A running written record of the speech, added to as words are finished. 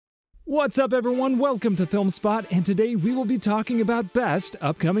What's up everyone, welcome to FilmSpot, and today we will be talking about best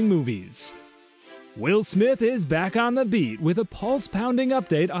upcoming movies. Will Smith is back on the beat with a pulse-pounding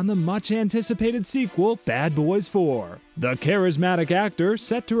update on the much-anticipated sequel, Bad Boys 4. The charismatic actor,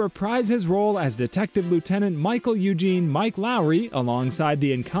 set to reprise his role as Detective Lieutenant Michael Eugene Mike Lowry alongside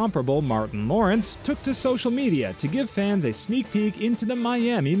the incomparable Martin Lawrence, took to social media to give fans a sneak peek into the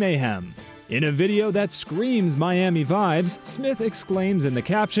Miami mayhem. In a video that screams Miami vibes, Smith exclaims in the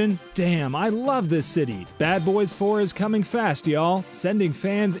caption, "Damn, I love this city. Bad Boys 4 is coming fast, y'all," sending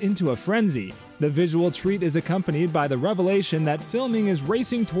fans into a frenzy. The visual treat is accompanied by the revelation that filming is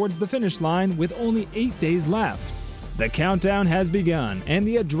racing towards the finish line with only 8 days left. The countdown has begun, and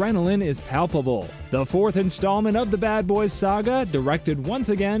the adrenaline is palpable. The fourth installment of the Bad Boys saga, directed once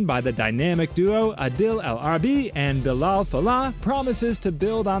again by the dynamic duo Adil El-Arbi and Bilal Fallah, promises to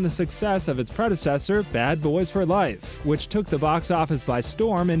build on the success of its predecessor, Bad Boys for Life, which took the box office by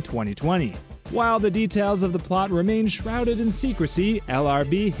storm in 2020. While the details of the plot remain shrouded in secrecy,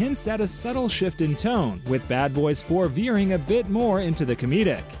 El-Arbi hints at a subtle shift in tone, with Bad Boys 4 veering a bit more into the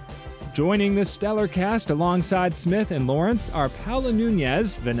comedic. Joining the stellar cast alongside Smith and Lawrence are Paula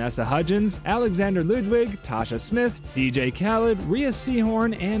Nunez, Vanessa Hudgens, Alexander Ludwig, Tasha Smith, DJ Khaled, Rhea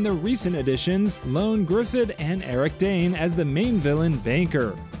Seehorn, and the recent additions Lone Griffith and Eric Dane as the main villain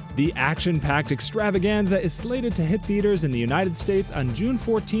Banker. The action-packed extravaganza is slated to hit theaters in the United States on June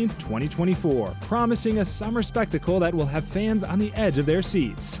 14, 2024, promising a summer spectacle that will have fans on the edge of their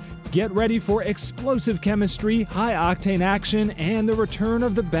seats. Get ready for explosive chemistry, high-octane action, and the return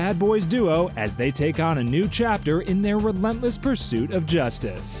of the Bad Boys duo as they take on a new chapter in their relentless pursuit of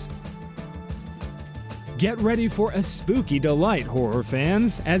justice. Get ready for a spooky delight, horror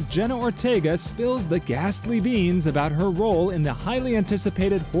fans, as Jenna Ortega spills the ghastly beans about her role in the highly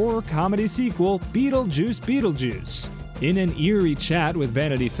anticipated horror comedy sequel, Beetlejuice. In an eerie chat with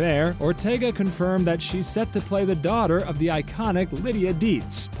Vanity Fair, Ortega confirmed that she's set to play the daughter of the iconic Lydia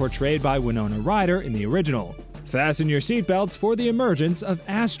Dietz, portrayed by Winona Ryder in the original. Fasten your seatbelts for the emergence of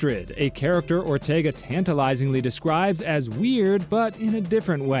Astrid, a character Ortega tantalizingly describes as weird but in a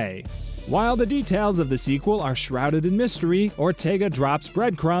different way. While the details of the sequel are shrouded in mystery, Ortega drops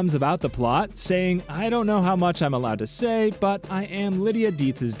breadcrumbs about the plot, saying, "I don't know how much I'm allowed to say, but I am Lydia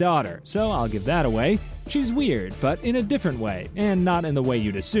Dietz's daughter, so I'll give that away. She's weird, but in a different way, and not in the way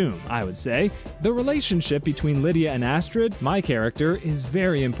you'd assume, I would say. The relationship between Lydia and Astrid, my character, is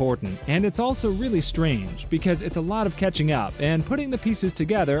very important, and it's also really strange, because it's a lot of catching up and putting the pieces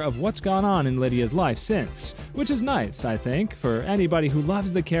together of what's gone on in Lydia's life since, which is nice, I think, for anybody who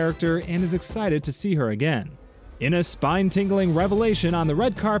loves the character and is excited to see her again." In a spine-tingling revelation on the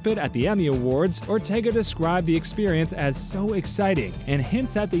red carpet at the Emmy Awards, Ortega described the experience as so exciting and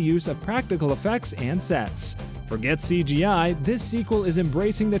hints at the use of practical effects and sets. Forget CGI, this sequel is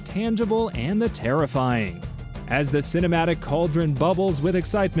embracing the tangible and the terrifying. As the cinematic cauldron bubbles with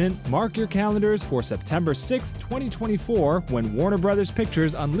excitement, mark your calendars for September 6, 2024, when Warner Bros.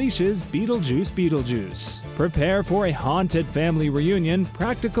 Pictures unleashes Beetlejuice. Prepare for a haunted family reunion,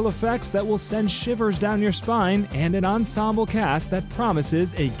 practical effects that will send shivers down your spine, and an ensemble cast that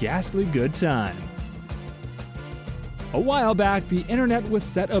promises a ghastly good time. A while back, the internet was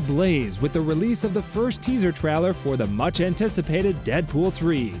set ablaze with the release of the first teaser trailer for the much-anticipated Deadpool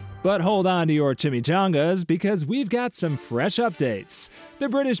 3. But hold on to your chimichangas, because we've got some fresh updates. The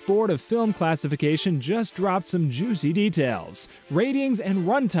British Board of Film Classification just dropped some juicy details, ratings and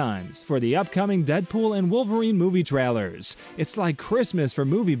runtimes for the upcoming Deadpool and Wolverine movie trailers. It's like Christmas for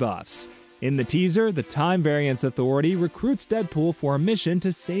movie buffs. In the teaser, the Time Variance Authority recruits Deadpool for a mission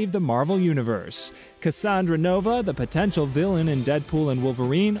to save the Marvel Universe. Cassandra Nova, the potential villain in Deadpool and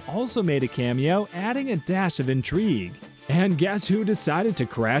Wolverine, also made a cameo, adding a dash of intrigue. And guess who decided to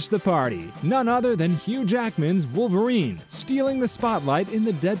crash the party? None other than Hugh Jackman's Wolverine, stealing the spotlight in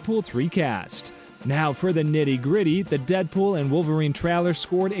the Deadpool 3 cast. Now for the nitty-gritty, the Deadpool and Wolverine trailer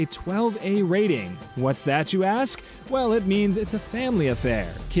scored a 12A rating. What's that, you ask? Well, it means it's a family affair.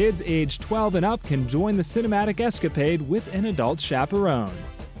 Kids aged 12 and up can join the cinematic escapade with an adult chaperone.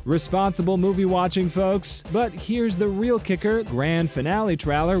 Responsible movie watching, folks. But here's the real kicker, grand finale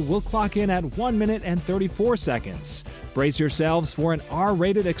trailer will clock in at 1 minute and 34 seconds. Brace yourselves for an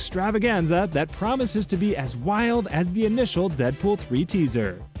R-rated extravaganza that promises to be as wild as the initial Deadpool 3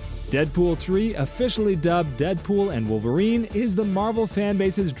 teaser. Deadpool 3, officially dubbed Deadpool and Wolverine, is the Marvel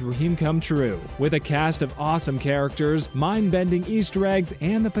fanbase's dream come true. With a cast of awesome characters, mind-bending Easter eggs,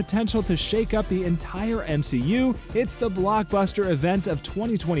 and the potential to shake up the entire MCU, it's the blockbuster event of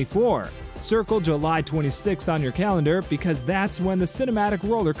 2024. Circle July 26th on your calendar, because that's when the cinematic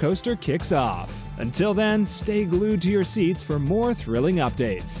roller coaster kicks off. Until then, stay glued to your seats for more thrilling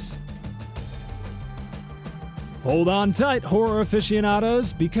updates. Hold on tight, horror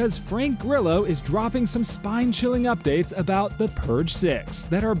aficionados, because Frank Grillo is dropping some spine-chilling updates about The Purge 6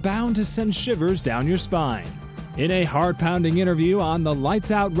 that are bound to send shivers down your spine. In a heart-pounding interview on the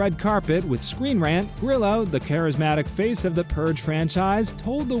lights-out red carpet with Screen Rant, Grillo, the charismatic face of the Purge franchise,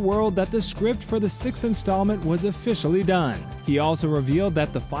 told the world that the script for the 6th installment was officially done. He also revealed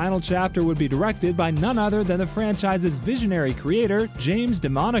that the final chapter would be directed by none other than the franchise's visionary creator, James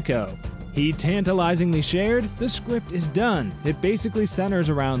DeMonaco. He tantalizingly shared, "The script is done. It basically centers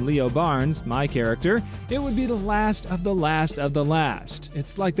around Leo Barnes, my character. It would be the last of the last of the last.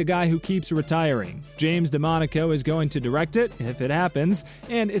 It's like the guy who keeps retiring. James DeMonaco is going to direct it, if it happens,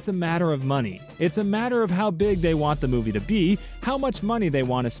 and it's a matter of money. It's a matter of how big they want the movie to be, how much money they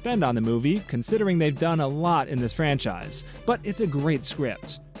want to spend on the movie, considering they've done a lot in this franchise. But it's a great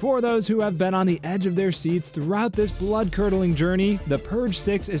script." For those who have been on the edge of their seats throughout this blood-curdling journey, The Purge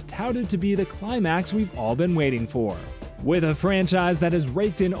 6 is touted to be the climax we've all been waiting for. With a franchise that has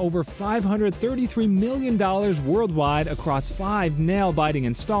raked in over $533 million worldwide across 5 nail-biting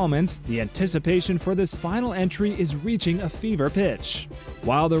installments, the anticipation for this final entry is reaching a fever pitch.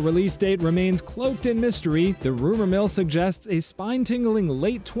 While the release date remains cloaked in mystery, the rumor mill suggests a spine-tingling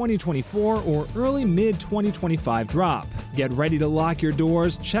late 2024 or early mid-2025 drop. Get ready to lock your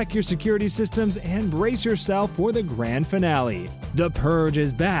doors, check your security systems, and brace yourself for the grand finale. The Purge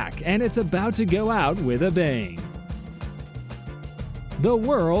is back, and it's about to go out with a bang. The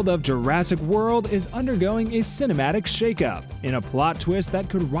world of Jurassic World is undergoing a cinematic shakeup. In a plot twist that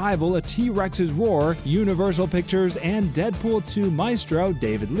could rival a T-Rex's roar, Universal Pictures and Deadpool 2 maestro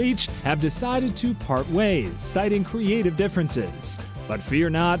David Leitch have decided to part ways, citing creative differences. But fear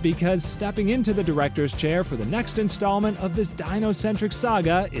not, because stepping into the director's chair for the next installment of this dino-centric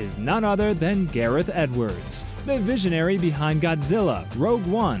saga is none other than Gareth Edwards, the visionary behind Godzilla, Rogue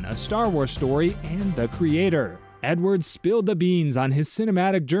One, A Star Wars Story, and The Creator. Edwards spilled the beans on his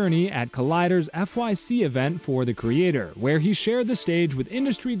cinematic journey at Collider's FYC event for The Creator, where he shared the stage with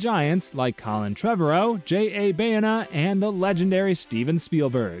industry giants like Colin Trevorrow, J.A. Bayona, and the legendary Steven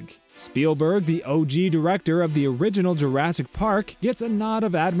Spielberg. Spielberg, the OG director of the original Jurassic Park, gets a nod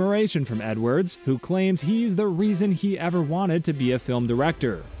of admiration from Edwards, who claims he's the reason he ever wanted to be a film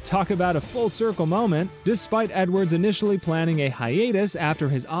director. Talk about a full circle moment. Despite Edwards initially planning a hiatus after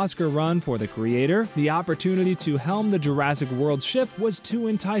his Oscar run for The Creator, the opportunity to helm the Jurassic World ship was too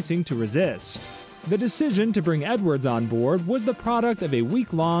enticing to resist. The decision to bring Edwards on board was the product of a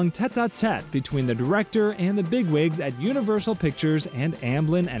week-long tete-a-tete between the director and the bigwigs at Universal Pictures and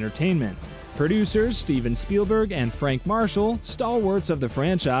Amblin Entertainment. Producers Steven Spielberg and Frank Marshall, stalwarts of the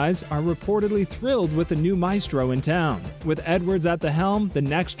franchise, are reportedly thrilled with the new maestro in town. With Edwards at the helm, the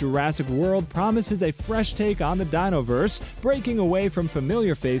next Jurassic World promises a fresh take on the Dinoverse, breaking away from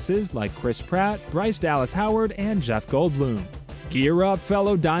familiar faces like Chris Pratt, Bryce Dallas Howard, and Jeff Goldblum. Gear up,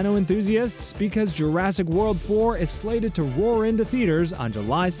 fellow dino enthusiasts, because Jurassic World 4 is slated to roar into theaters on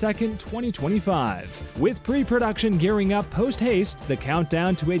July 2nd, 2025. With pre-production gearing up post-haste, the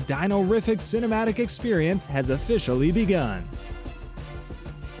countdown to a dino-rific cinematic experience has officially begun.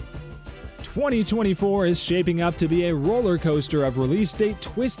 2024 is shaping up to be a roller coaster of release date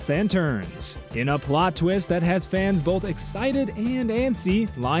twists and turns. In a plot twist that has fans both excited and antsy,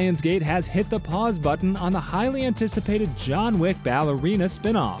 Lionsgate has hit the pause button on the highly anticipated Wick Ballerina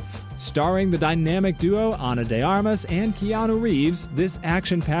spin-off. Starring the dynamic duo Ana de Armas and Keanu Reeves, this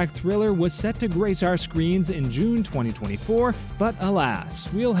action-packed thriller was set to grace our screens in June 2024, but alas,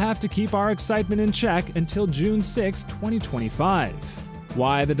 we'll have to keep our excitement in check until June 6, 2025.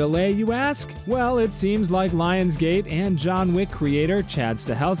 Why the delay, you ask? Well, it seems like Lionsgate and John Wick creator Chad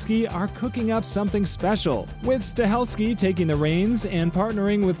Stahelski are cooking up something special. With Stahelski taking the reins and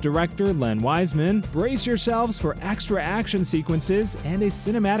partnering with director Len Wiseman, brace yourselves for extra action sequences and a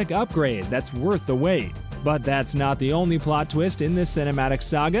cinematic upgrade that's worth the wait. But that's not the only plot twist in this cinematic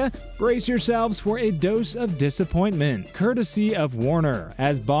saga. Brace yourselves for a dose of disappointment, courtesy of Warner,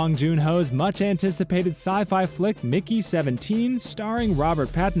 as Bong Joon-ho's much-anticipated sci-fi flick Mickey 17, starring Robert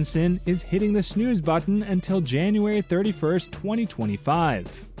Pattinson, is hitting the snooze button until January 31st,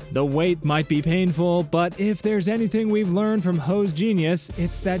 2025. The wait might be painful, but if there's anything we've learned from Ho's genius,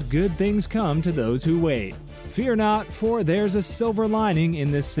 it's that good things come to those who wait. Fear not, for there's a silver lining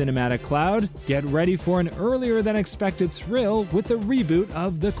in this cinematic cloud. Get ready for an earlier-than-expected thrill with the reboot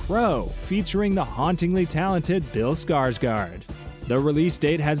of The Crow, featuring the hauntingly talented Bill Skarsgård. The release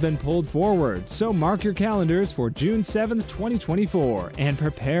date has been pulled forward, so mark your calendars for June 7th, 2024, and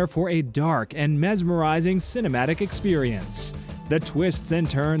prepare for a dark and mesmerizing cinematic experience. The twists and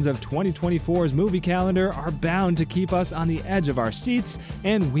turns of 2024's movie calendar are bound to keep us on the edge of our seats,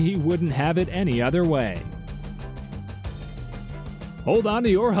 and we wouldn't have it any other way. Hold on to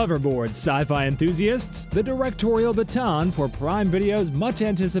your hoverboards, sci-fi enthusiasts! The directorial baton for Prime Video's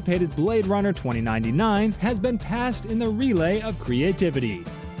much-anticipated Blade Runner 2099 has been passed in the relay of creativity.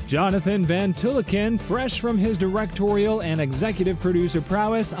 Jonathan Van Tulleken, fresh from his directorial and executive producer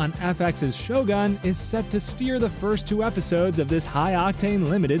prowess on FX's Shogun, is set to steer the first 2 episodes of this high-octane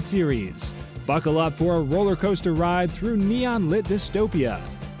limited series. Buckle up for a roller coaster ride through neon-lit dystopia.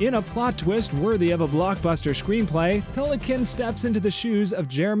 In a plot twist worthy of a blockbuster screenplay, Tulleken steps into the shoes of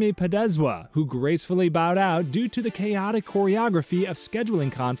Jeremy Podeswa, who gracefully bowed out due to the chaotic choreography of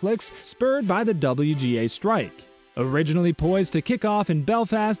scheduling conflicts spurred by the WGA strike. Originally poised to kick off in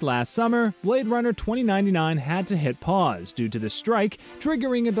Belfast last summer, Blade Runner 2099 had to hit pause due to the strike,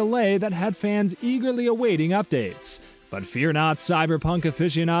 triggering a delay that had fans eagerly awaiting updates. But fear not, cyberpunk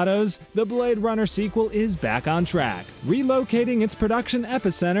aficionados, the Blade Runner sequel is back on track, relocating its production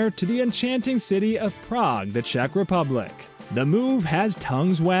epicenter to the enchanting city of Prague, the Czech Republic. The move has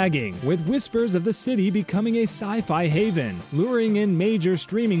tongues wagging, with whispers of the city becoming a sci-fi haven, luring in major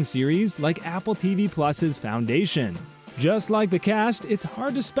streaming series like Apple TV Plus's Foundation. Just like the cast, it's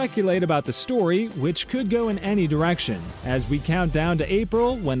hard to speculate about the story, which could go in any direction. As we count down to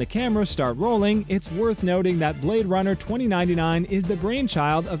April, when the cameras start rolling, it's worth noting that Blade Runner 2099 is the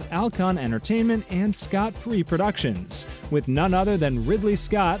brainchild of Alcon Entertainment and Scott Free Productions, with none other than Ridley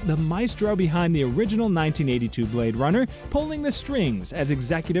Scott, the maestro behind the original 1982 Blade Runner, pulling the strings as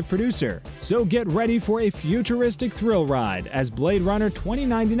executive producer. So get ready for a futuristic thrill ride, as Blade Runner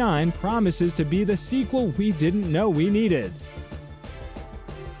 2099 promises to be the sequel we didn't know we needed.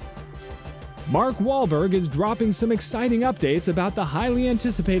 Mark Wahlberg is dropping some exciting updates about the highly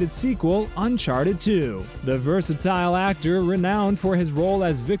anticipated sequel, Uncharted 2. The versatile actor, renowned for his role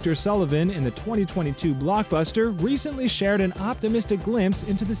as Victor Sullivan in the 2022 blockbuster, recently shared an optimistic glimpse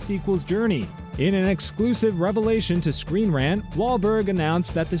into the sequel's journey. In an exclusive revelation to Screen Rant, Wahlberg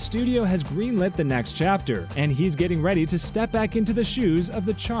announced that the studio has greenlit the next chapter, and he's getting ready to step back into the shoes of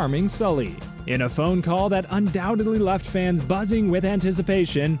the charming Sully. In a phone call that undoubtedly left fans buzzing with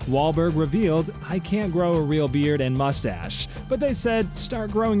anticipation, Wahlberg revealed, "I can't grow a real beard and mustache, but they said,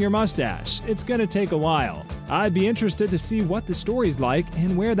 start growing your mustache. It's gonna take a while. I'd be interested to see what the story's like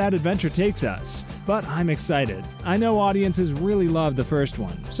and where that adventure takes us. But I'm excited. I know audiences really loved the first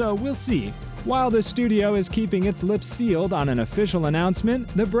one, so we'll see." While the studio is keeping its lips sealed on an official announcement,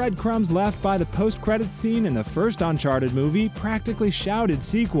 the breadcrumbs left by the post-credits scene in the first Uncharted movie practically shouted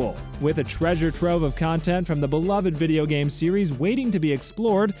sequel. With a treasure trove of content from the beloved video game series waiting to be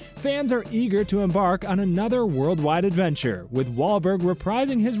explored, fans are eager to embark on another worldwide adventure, with Wahlberg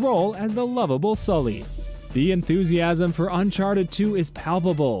reprising his role as the lovable Sully. The enthusiasm for Uncharted 2 is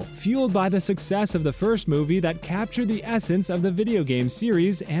palpable, fueled by the success of the first movie that captured the essence of the video game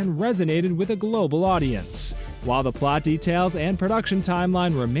series and resonated with a global audience. While the plot details and production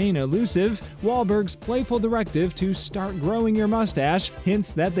timeline remain elusive, Wahlberg's playful directive to start growing your mustache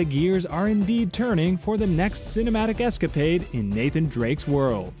hints that the gears are indeed turning for the next cinematic escapade in Nathan Drake's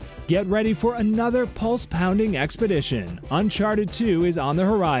world. Get ready for another pulse-pounding expedition. Uncharted 2 is on the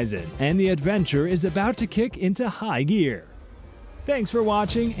horizon, and the adventure is about to kick into high gear. Thanks for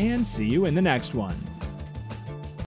watching, and see you in the next one.